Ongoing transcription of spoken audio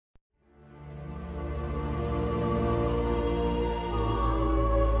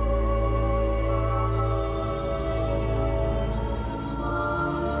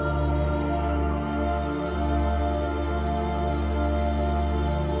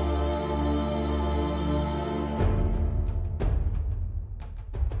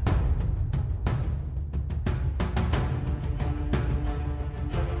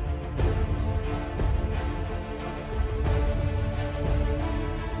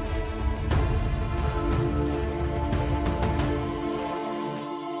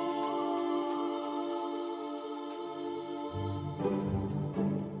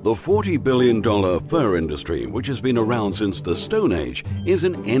The $40 billion fur industry, which has been around since the Stone Age, is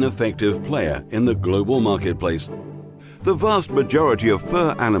an ineffective player in the global marketplace. The vast majority of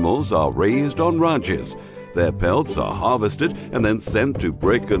fur animals are raised on ranches. Their pelts are harvested and then sent to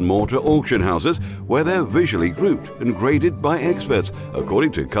brick-and-mortar auction houses where they're visually grouped and graded by experts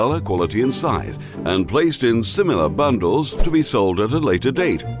according to color, quality and size, and placed in similar bundles to be sold at a later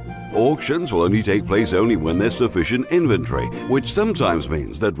date. Auctions will only take place when there's sufficient inventory, which sometimes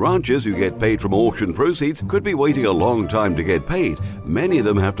means that ranchers who get paid from auction proceeds could be waiting a long time to get paid. Many of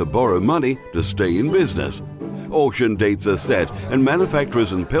them have to borrow money to stay in business. Auction dates are set, and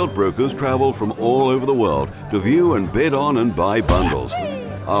manufacturers and pelt brokers travel from all over the world to view and bid on and buy bundles.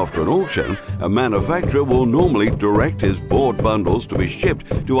 After an auction, a manufacturer will normally direct his bought bundles to be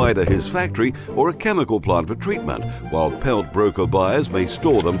shipped to either his factory or a chemical plant for treatment, while pelt broker buyers may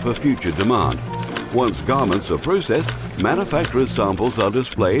store them for future demand. Once garments are processed, manufacturers' samples are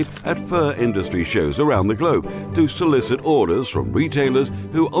displayed at fur industry shows around the globe to solicit orders from retailers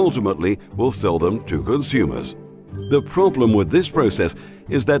who ultimately will sell them to consumers. The problem with this process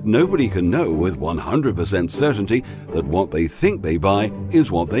is that nobody can know with 100% certainty that what they think they buy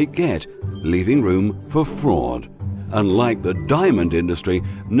is what they get, leaving room for fraud. Unlike the diamond industry,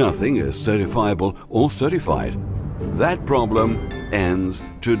 nothing is certifiable or certified. That problem ends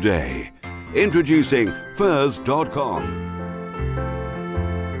today. Introducing FURS.com.